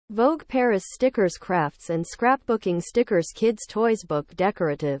Vogue Paris Stickers Crafts and Scrapbooking Stickers Kids Toys Book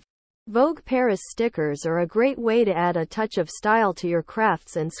Decorative. Vogue Paris stickers are a great way to add a touch of style to your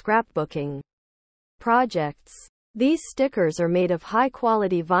crafts and scrapbooking projects. These stickers are made of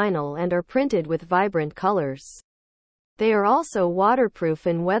high-quality vinyl and are printed with vibrant colors. They are also waterproof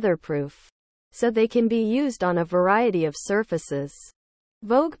and weatherproof, so they can be used on a variety of surfaces.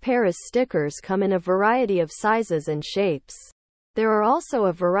 Vogue Paris stickers come in a variety of sizes and shapes. There are also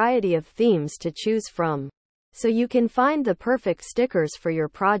a variety of themes to choose from, so you can find the perfect stickers for your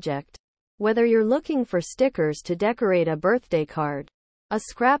project. Whether you're looking for stickers to decorate a birthday card, a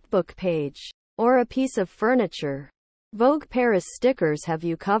scrapbook page, or a piece of furniture, Vogue Paris stickers have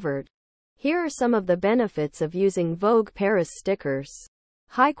you covered. Here are some of the benefits of using Vogue Paris stickers.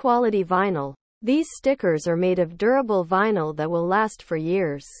 High-quality vinyl. These stickers are made of durable vinyl that will last for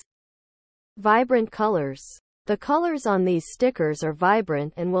years. Vibrant colors. The colors on these stickers are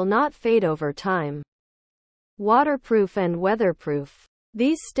vibrant and will not fade over time. Waterproof and weatherproof.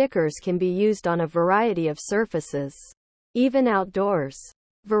 These stickers can be used on a variety of surfaces, even outdoors.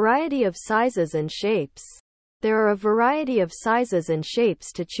 Variety of sizes and shapes. There are a variety of sizes and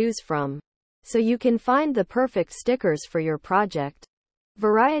shapes to choose from, so you can find the perfect stickers for your project.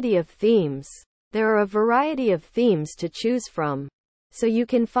 Variety of themes. There are a variety of themes to choose from, so you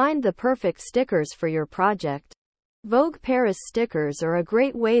can find the perfect stickers for your project. Vogue Paris stickers are a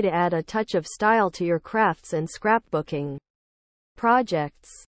great way to add a touch of style to your crafts and scrapbooking projects.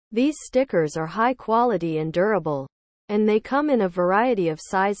 These stickers are high quality and durable, and they come in a variety of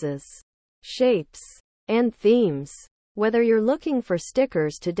sizes, shapes, and themes. Whether you're looking for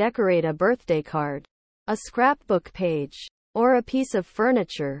stickers to decorate a birthday card, a scrapbook page, or a piece of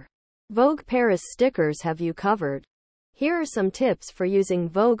furniture, Vogue Paris stickers have you covered. Here are some tips for using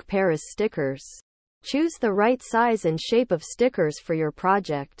Vogue Paris stickers. Choose the right size and shape of stickers for your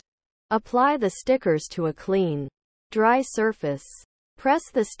project. Apply the stickers to a clean, dry surface. Press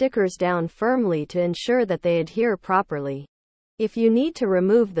the stickers down firmly to ensure that they adhere properly. If you need to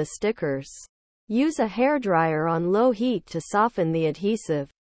remove the stickers, use a hairdryer on low heat to soften the adhesive.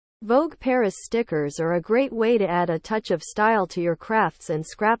 Vogue Paris stickers are a great way to add a touch of style to your crafts and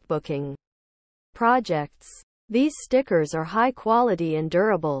scrapbooking projects. These stickers are high quality and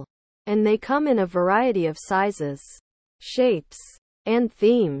durable, and they come in a variety of sizes, shapes, and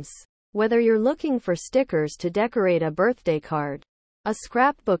themes. Whether you're looking for stickers to decorate a birthday card, a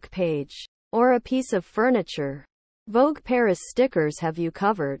scrapbook page, or a piece of furniture, Vogue Paris stickers have you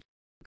covered.